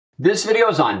This video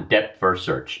is on depth first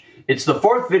search. It's the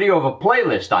fourth video of a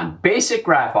playlist on basic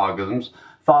graph algorithms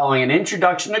following an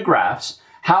introduction to graphs,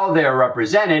 how they are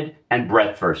represented, and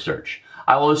breadth first search.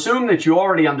 I will assume that you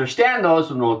already understand those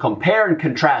and will compare and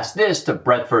contrast this to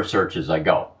breadth first search as I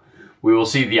go. We will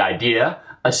see the idea,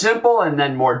 a simple and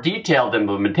then more detailed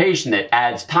implementation that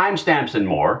adds timestamps and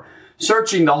more,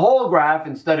 searching the whole graph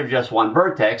instead of just one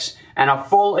vertex, and a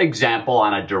full example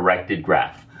on a directed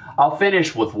graph. I'll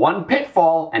finish with one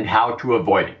pitfall and how to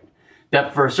avoid it.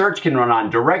 Depth first search can run on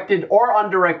directed or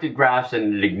undirected graphs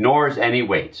and it ignores any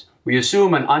weights. We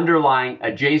assume an underlying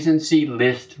adjacency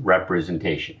list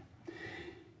representation.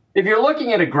 If you're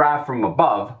looking at a graph from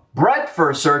above, breadth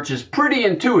first search is pretty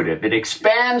intuitive. It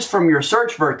expands from your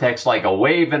search vertex like a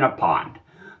wave in a pond.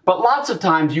 But lots of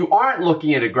times you aren't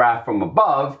looking at a graph from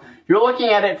above, you're looking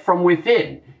at it from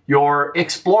within. You're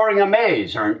exploring a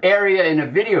maze or an area in a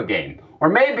video game. Or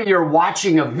maybe you're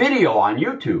watching a video on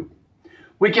YouTube.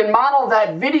 We can model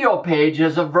that video page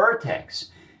as a vertex.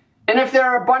 And if there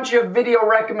are a bunch of video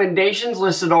recommendations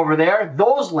listed over there,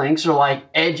 those links are like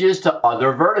edges to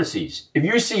other vertices. If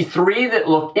you see 3 that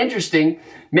look interesting,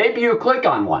 maybe you click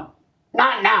on one.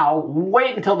 Not now,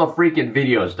 wait until the freaking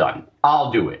video's done.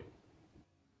 I'll do it.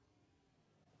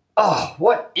 Oh,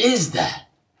 what is that?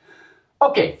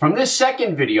 Okay, from this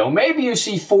second video, maybe you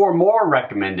see 4 more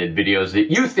recommended videos that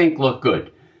you think look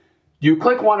good. Do you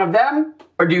click one of them,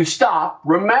 or do you stop,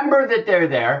 remember that they're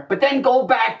there, but then go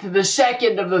back to the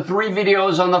second of the 3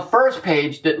 videos on the first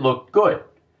page that looked good?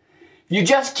 If you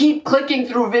just keep clicking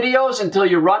through videos until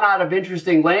you run out of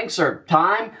interesting links or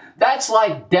time, that's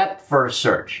like depth first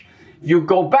search. If you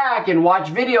go back and watch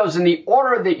videos in the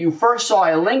order that you first saw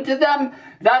a link to them,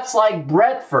 that's like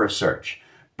breadth first search.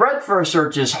 Breadth first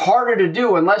search is harder to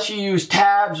do unless you use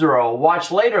tabs or a watch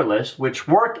later list, which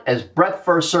work as breadth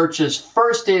first search's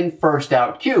first in, first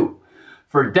out queue.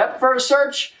 For depth first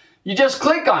search, you just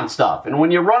click on stuff, and when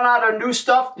you run out of new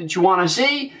stuff that you want to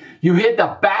see, you hit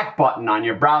the back button on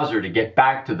your browser to get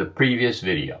back to the previous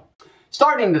video.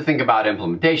 Starting to think about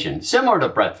implementation, similar to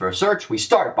breadth first search, we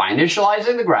start by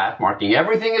initializing the graph, marking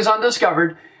everything as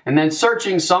undiscovered, and then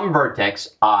searching some vertex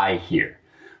I here.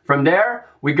 From there,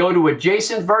 we go to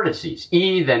adjacent vertices,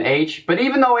 E, then H, but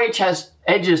even though H has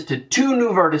edges to 2 new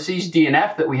vertices, D and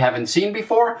F, that we haven't seen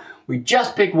before, we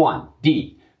just pick one,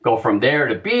 D. Go from there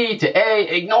to B to A,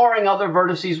 ignoring other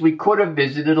vertices we could have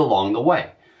visited along the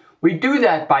way. We do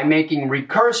that by making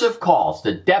recursive calls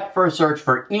to depth first search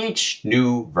for each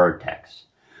new vertex.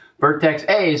 Vertex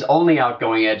A's only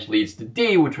outgoing edge leads to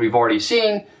D, which we've already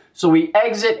seen, so we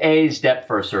exit A's depth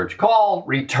first search call,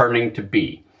 returning to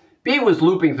B. B was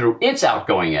looping through its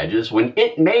outgoing edges when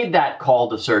it made that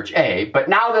call to search A, but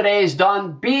now that A is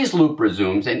done, B's loop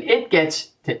resumes and it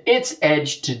gets to its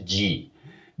edge to G.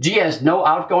 G has no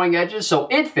outgoing edges, so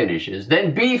it finishes,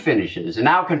 then B finishes, and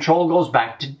now control goes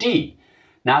back to D.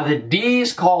 Now that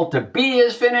D's call to B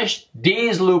is finished,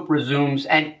 D's loop resumes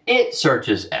and it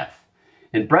searches F.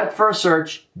 In breadth first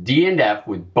search, D and F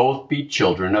would both be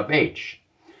children of H.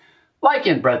 Like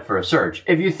in breadth first search,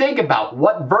 if you think about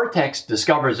what vertex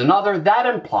discovers another, that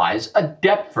implies a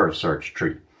depth first search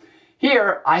tree.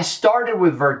 Here, I started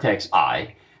with vertex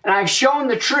I, and I've shown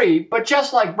the tree, but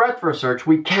just like breadth first search,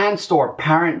 we can store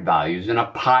parent values in a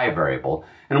pi variable,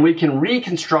 and we can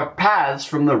reconstruct paths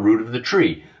from the root of the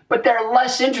tree. But they're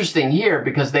less interesting here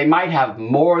because they might have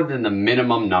more than the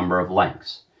minimum number of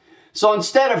links. So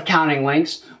instead of counting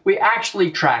links, we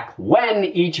actually track when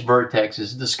each vertex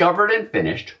is discovered and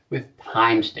finished with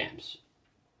timestamps.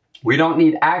 We don't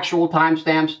need actual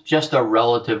timestamps, just a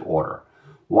relative order.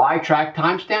 Why track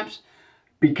timestamps?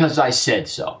 Because I said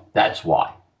so. That's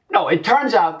why. No, it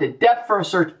turns out that depth first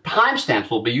search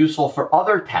timestamps will be useful for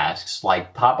other tasks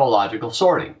like topological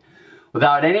sorting.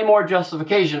 Without any more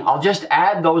justification, I'll just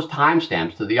add those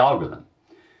timestamps to the algorithm.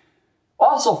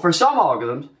 Also, for some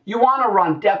algorithms, you want to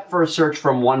run depth first search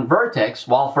from one vertex,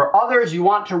 while for others you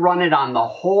want to run it on the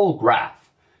whole graph.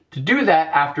 To do that,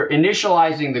 after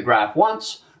initializing the graph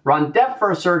once, run depth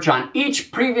first search on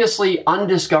each previously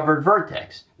undiscovered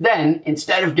vertex. Then,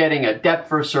 instead of getting a depth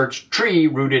first search tree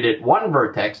rooted at one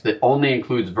vertex that only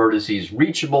includes vertices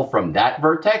reachable from that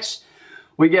vertex,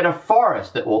 we get a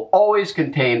forest that will always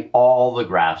contain all the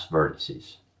graph's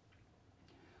vertices.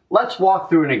 Let's walk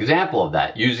through an example of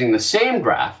that using the same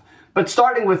graph, but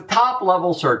starting with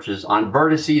top-level searches on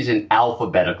vertices in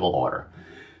alphabetical order.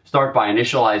 Start by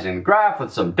initializing the graph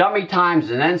with some dummy times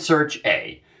and then search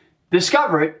A.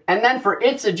 Discover it, and then for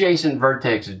its adjacent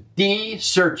vertex D,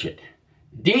 search it.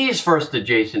 D's first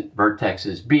adjacent vertex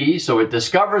is B, so it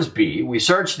discovers B. We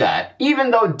search that,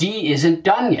 even though D isn't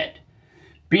done yet.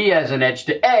 B has an edge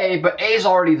to A, but A is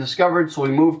already discovered, so we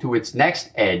move to its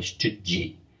next edge to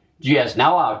G. G has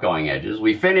now outgoing edges.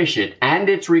 We finish it and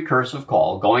its recursive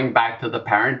call, going back to the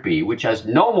parent B, which has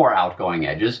no more outgoing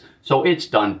edges, so it's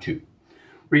done too.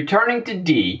 Returning to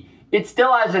D, it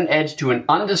still has an edge to an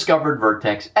undiscovered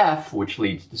vertex F, which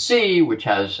leads to C, which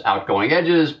has outgoing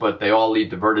edges, but they all lead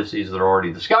to vertices that are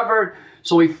already discovered.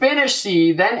 So we finish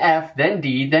C, then F, then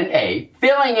D, then A,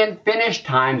 filling in finished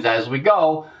times as we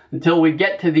go until we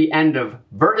get to the end of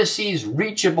vertices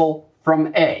reachable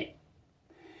from A.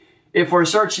 If we're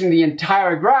searching the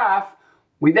entire graph,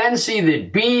 we then see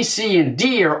that B, C, and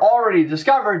D are already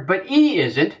discovered, but E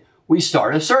isn't. We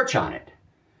start a search on it.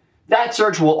 That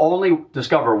search will only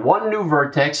discover one new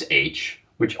vertex, H,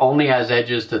 which only has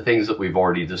edges to things that we've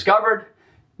already discovered.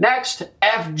 Next,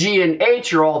 F, G, and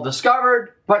H are all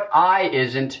discovered, but I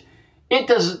isn't. It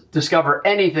doesn't discover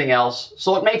anything else,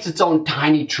 so it makes its own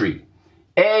tiny tree.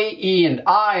 A, E, and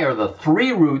I are the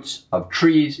three roots of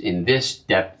trees in this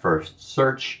depth-first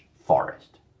search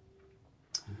forest.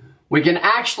 We can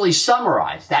actually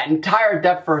summarize that entire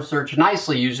depth-first search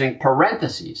nicely using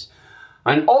parentheses.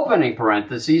 An opening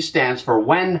parenthesis stands for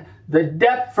when the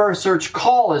depth-first search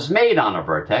call is made on a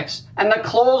vertex, and the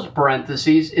closed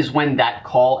parenthesis is when that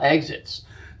call exits.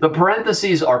 The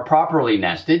parentheses are properly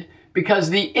nested because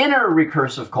the inner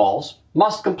recursive calls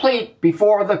must complete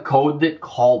before the code that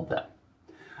called them.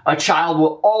 A child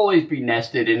will always be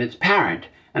nested in its parent,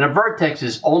 and a vertex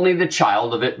is only the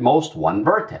child of at most one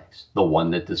vertex, the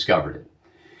one that discovered it.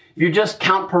 If you just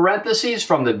count parentheses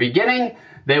from the beginning,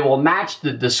 they will match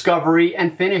the discovery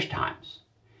and finish times.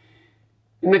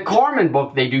 In the Cormen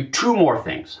book, they do two more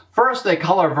things. First, they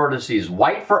color vertices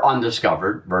white for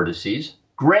undiscovered vertices,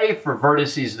 gray for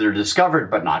vertices that are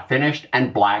discovered but not finished,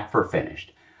 and black for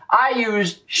finished. I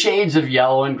used shades of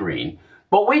yellow and green,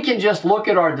 but we can just look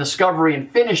at our discovery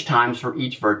and finish times for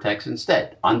each vertex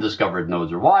instead. Undiscovered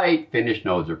nodes are white, finished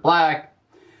nodes are black.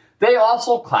 They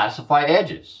also classify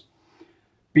edges.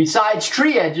 Besides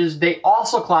tree edges, they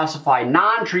also classify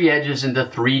non-tree edges into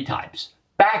three types: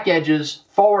 back edges,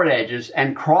 forward edges,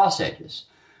 and cross edges.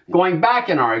 Going back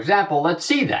in our example, let's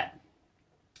see that.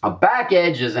 A back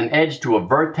edge is an edge to a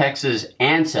vertex's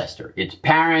ancestor, its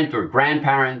parent or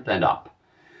grandparent, and up.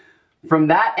 From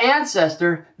that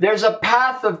ancestor, there's a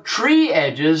path of tree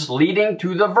edges leading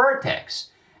to the vertex,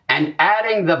 and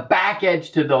adding the back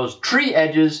edge to those tree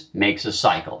edges makes a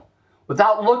cycle.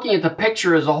 Without looking at the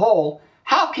picture as a whole,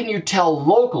 how can you tell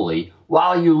locally,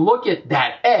 while you look at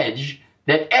that edge,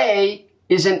 that A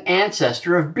is an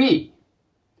ancestor of B?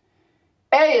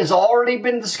 A has already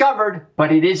been discovered,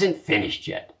 but it isn't finished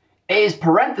yet. A's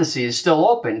parenthesis is still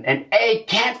open, and A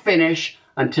can't finish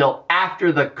until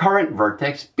after the current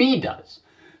vertex B does.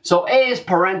 So A's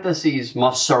parentheses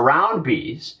must surround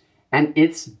B's, and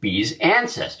it's B's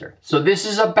ancestor. So this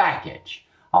is a back edge.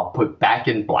 I'll put back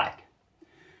in black.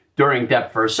 During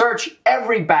depth-first search,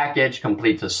 every back edge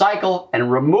completes a cycle,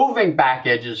 and removing back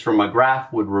edges from a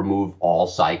graph would remove all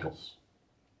cycles.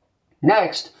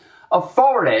 Next, a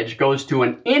forward edge goes to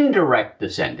an indirect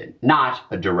descendant, not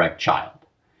a direct child.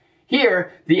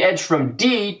 Here, the edge from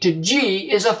D to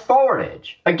G is a forward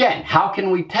edge. Again, how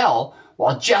can we tell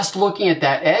while just looking at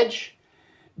that edge?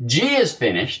 G is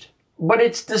finished, but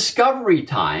its discovery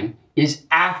time is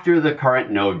after the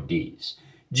current node D's.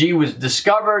 G was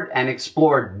discovered and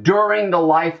explored during the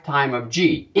lifetime of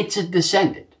G. It's a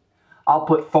descendant. I'll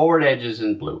put forward edges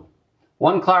in blue.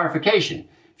 One clarification: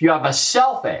 if you have a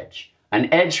self edge,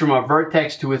 an edge from a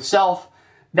vertex to itself,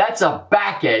 that's a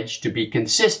back edge to be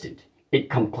consistent. It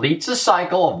completes a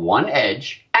cycle of one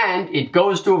edge, and it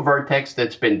goes to a vertex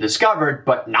that's been discovered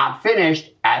but not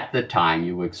finished at the time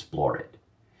you explore it.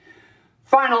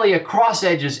 Finally, a cross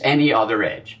edge is any other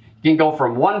edge. You can go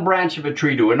from one branch of a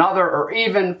tree to another, or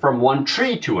even from one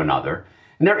tree to another,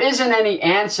 and there isn't any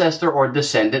ancestor or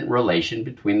descendant relation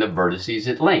between the vertices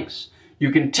it links.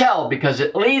 You can tell because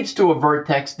it leads to a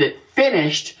vertex that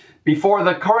finished before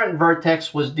the current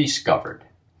vertex was discovered.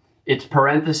 Its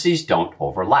parentheses don't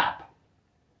overlap.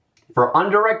 For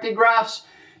undirected graphs,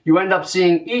 you end up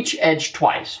seeing each edge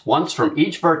twice, once from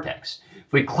each vertex.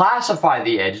 If we classify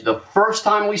the edge the first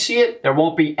time we see it, there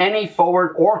won't be any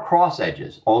forward or cross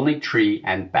edges, only tree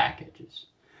and back edges.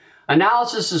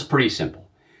 Analysis is pretty simple.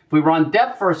 If we run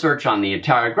depth-first search on the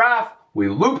entire graph, we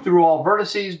loop through all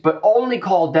vertices, but only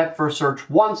call depth-first search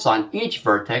once on each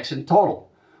vertex in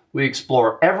total. We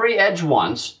explore every edge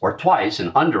once or twice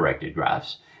in undirected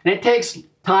graphs, and it takes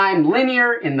time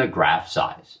linear in the graph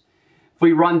size. If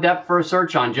we run depth-first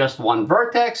search on just one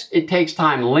vertex, it takes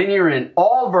time linear in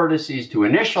all vertices to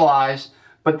initialize,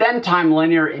 but then time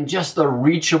linear in just the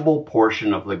reachable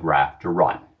portion of the graph to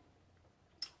run.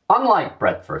 Unlike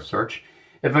breadth-first search,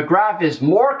 if a graph is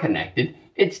more connected,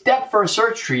 its depth-first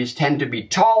search trees tend to be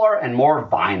taller and more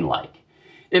vine-like.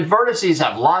 If vertices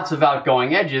have lots of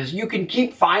outgoing edges, you can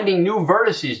keep finding new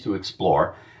vertices to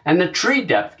explore, and the tree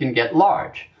depth can get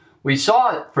large. We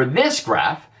saw it for this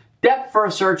graph.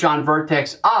 Depth-first search on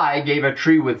vertex I gave a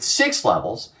tree with 6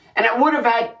 levels, and it would have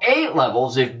had 8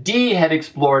 levels if D had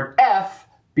explored F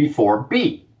before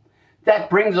B.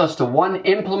 That brings us to one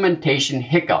implementation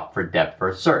hiccup for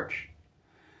depth-first search.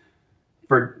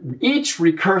 For each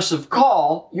recursive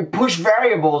call, you push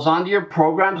variables onto your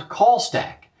program's call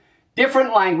stack.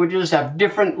 Different languages have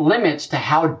different limits to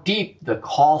how deep the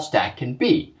call stack can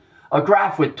be. A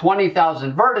graph with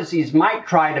 20,000 vertices might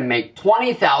try to make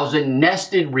 20,000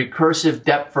 nested recursive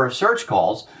depth-first search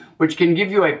calls, which can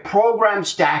give you a program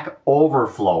stack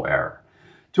overflow error.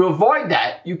 To avoid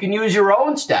that, you can use your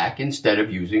own stack instead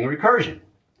of using recursion.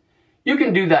 You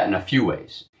can do that in a few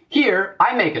ways. Here,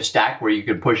 I make a stack where you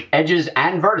can push edges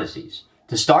and vertices.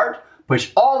 To start,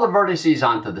 push all the vertices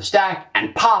onto the stack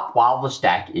and pop while the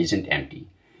stack isn't empty.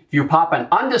 If you pop an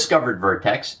undiscovered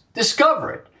vertex,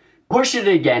 discover it. Push it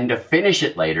again to finish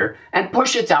it later and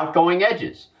push its outgoing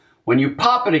edges. When you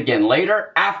pop it again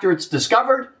later, after it's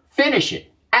discovered, finish it.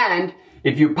 And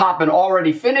if you pop an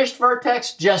already finished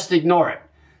vertex, just ignore it.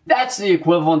 That's the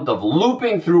equivalent of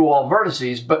looping through all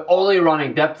vertices, but only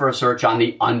running depth-first search on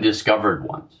the undiscovered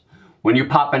ones. When you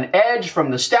pop an edge from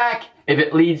the stack, if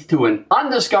it leads to an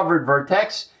undiscovered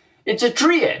vertex, it's a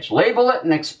tree edge. Label it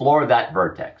and explore that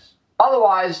vertex.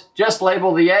 Otherwise, just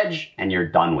label the edge and you're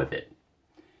done with it.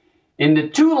 In the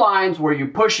 2 lines where you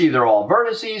push either all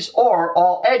vertices or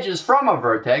all edges from a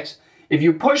vertex, if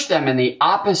you push them in the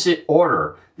opposite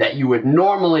order that you would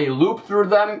normally loop through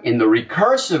them in the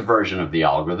recursive version of the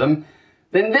algorithm,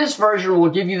 then this version will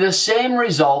give you the same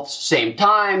results, same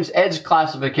times, edge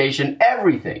classification,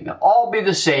 everything. They'll all be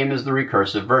the same as the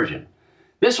recursive version.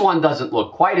 This one doesn't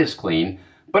look quite as clean,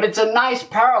 but it's a nice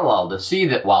parallel to see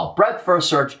that while breadth-first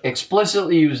search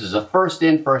explicitly uses a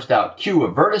first-in, first-out queue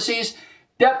of vertices,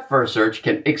 depth-first search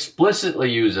can explicitly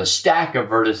use a stack of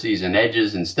vertices and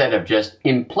edges instead of just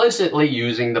implicitly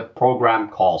using the program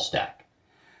call stack.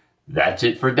 That's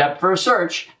it for depth-first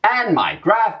search and my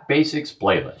Graph Basics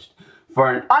playlist.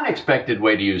 For an unexpected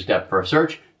way to use depth-first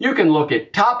search, you can look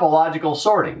at topological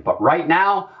sorting, but right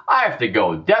now, I have to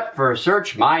go depth-first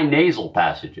search my nasal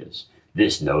passages.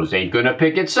 This nose ain't gonna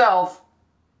pick itself.